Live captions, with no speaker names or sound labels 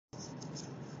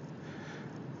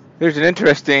There's an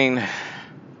interesting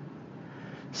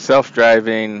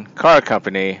self-driving car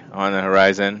company on the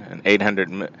horizon, an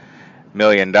 $800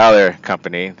 million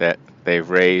company that they've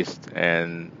raised,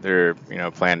 and they're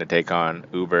plan to take on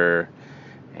Uber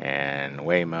and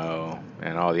Waymo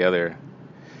and all the other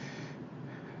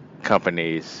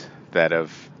companies that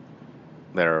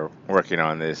are working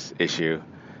on this issue.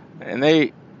 And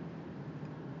I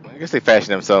guess they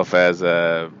fashion themselves as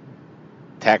a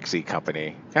taxi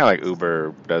company, kind of like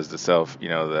Uber does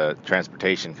the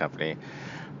transportation company.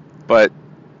 But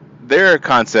their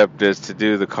concept is to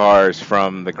do the cars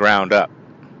from the ground up.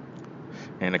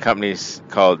 And the company's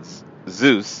called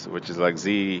Zoox, which is like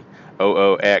ZOOXK,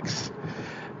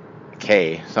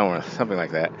 something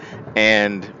like that.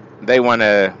 And they want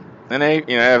to, and they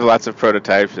have lots of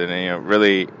prototypes and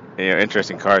really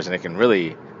interesting cars, and they can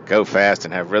really go fast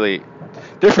and have really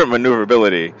different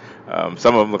maneuverability.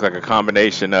 Some of them look like a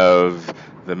combination of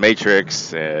the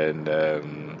Matrix and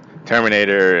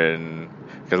Terminator, and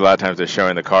because a lot of times they're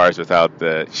showing the cars without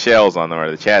the shells on them or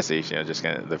the chassis, just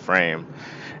kind of the frame,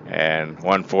 and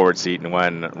one forward seat and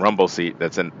one rumble seat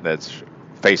that's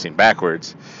facing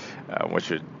backwards, which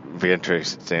would be an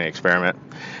interesting experiment.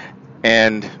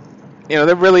 And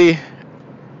they're really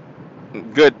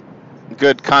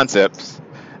good concepts,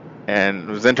 and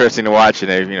it was interesting to watch. And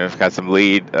they've got some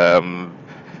lead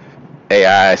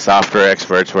AI software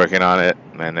experts working on it,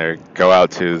 and they go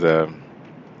out to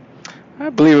I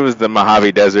believe it was the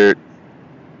Mojave Desert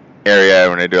area,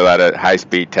 when they do a lot of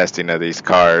high-speed testing of these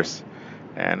cars,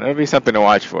 and it'll be something to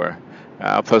watch for.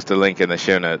 I'll post a link in the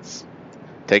show notes.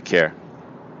 Take care.